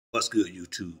What's good,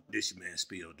 YouTube? This your man,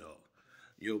 Spill Dog.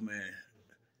 Yo, man,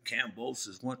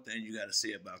 Kambosos, one thing you got to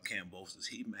say about Kambosos,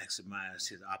 he maximized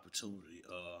his opportunity.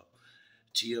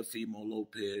 Teofimo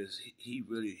Lopez, he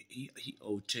really, he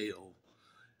owed Teo,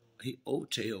 he owed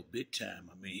Teo big time.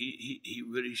 I mean, he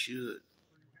really should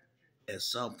at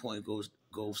some point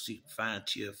find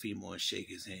Teofimo and shake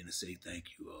his hand and say thank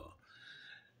you.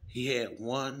 He had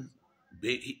one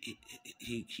big.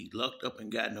 He lucked up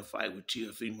and got in a fight with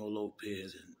Teofimo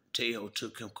Lopez, and Teo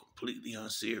took him completely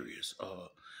unserious.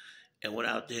 And went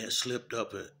out there and slipped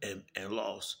up and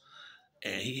lost.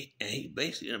 And he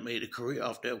basically made a career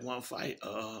off that one fight.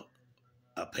 A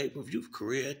pay-per-view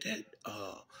career at that.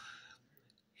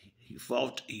 He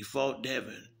fought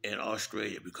Devin in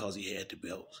Australia because he had the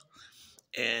belts.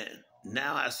 And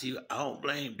now I don't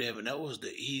blame Devin. That was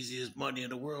the easiest money in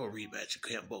the world rematch of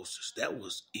Kambosos. That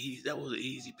was easy. That was an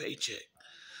easy paycheck.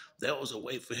 That was a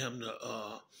way for him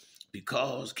to,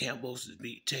 because Kambosos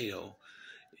beat Teo,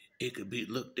 it could be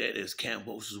looked at as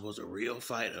Kambosos was a real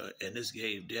fighter, and this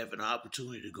gave Devin an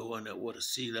opportunity to go in there with a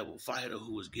C-level fighter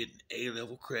who was getting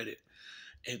A-level credit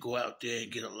and go out there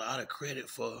and get a lot of credit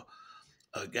for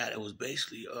a guy that was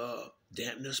basically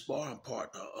damn near sparring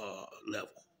partner level.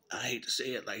 I hate to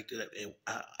say it like that, and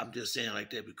I'm just saying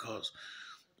like that because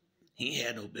he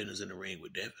had no business in the ring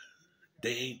with Devin.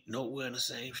 They ain't nowhere in the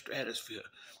same stratosphere.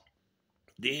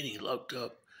 Then he lucked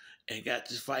up and got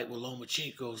this fight with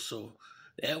Lomachenko, so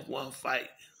that one fight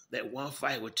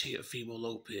with Teofimo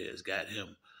Lopez got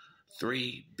him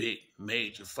three big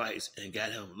major fights and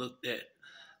got him looked at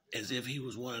as if he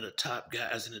was one of the top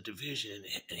guys in the division,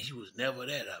 and he was never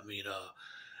that. I mean,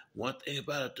 one thing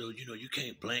about it though, you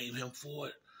can't blame him for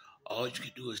it. All you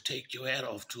can do is take your hat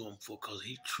off to him because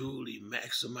he truly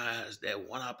maximized that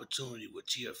one opportunity with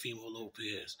Teofimo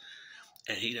Lopez,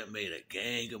 and he done made a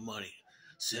gang of money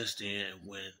since then.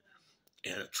 When,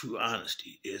 in a true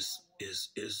honesty, is a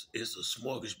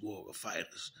smorgasbord of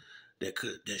fighters that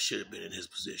should have been in his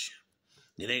position.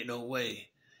 There ain't no way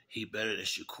he better than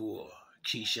Shakur,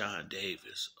 Keyshawn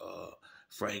Davis,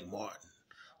 Frank Martin.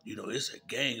 It's a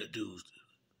gang of dudes.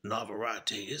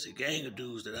 Navarrete, it's a gang of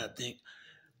dudes that I think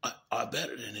are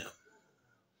better than him.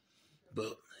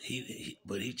 But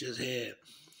he just had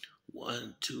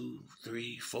 1, 2,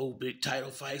 3, 4 big title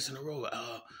fights in a row.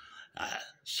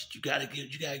 You gotta give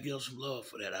him some love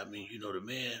for that. I mean,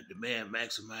 the man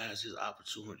maximized his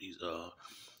opportunities.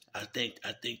 I think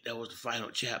that was the final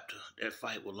chapter. That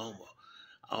fight with Loma.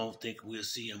 I don't think we'll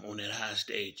see him on that high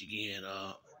stage again.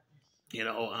 In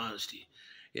all honesty,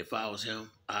 if I was him,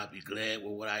 I'd be glad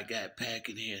with what I got,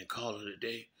 packing in and calling it a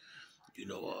day.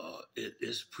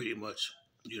 It's pretty much,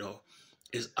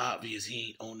 it's obvious he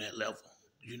ain't on that level.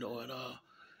 And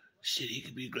shit, he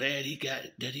could be glad he got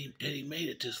it, that he made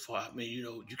it this far. I mean,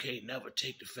 you can't never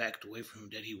take the fact away from him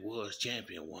that he was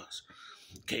champion once.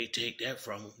 Can't take that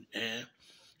from him. And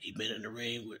he been in the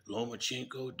ring with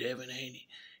Lomachenko, Devin Haney,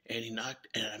 and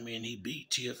he beat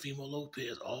Teofimo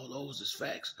Lopez. All those is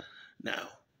facts. Now,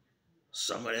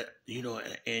 some of that,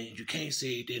 and you can't say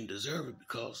he didn't deserve it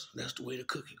because that's the way the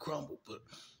cookie crumbled. But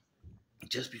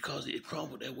just because it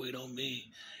crumbled that way don't mean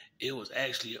it was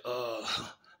actually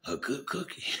a good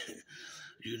cookie.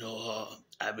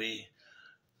 I mean,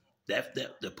 that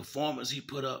the performance he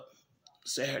put up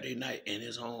Saturday night in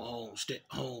his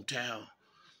hometown.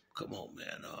 Come on,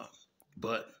 man.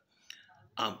 But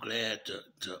I'm glad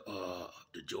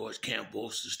the George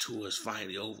Kambosos tour is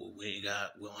finally over. We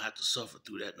don't have to suffer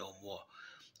through that no more.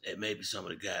 And maybe some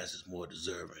of the guys that's more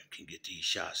deserving can get these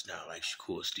shots now, like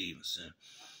Shakur Stevenson,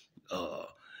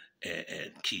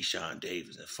 and Keyshawn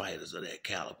Davis, and fighters of that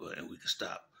caliber, and we can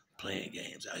stop playing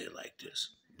games out here like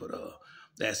this. But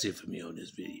that's it for me on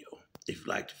this video. If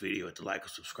you liked the video, hit the like or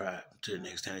subscribe. Until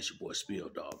next time, it's your boy Spill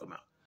Dog. I'm out.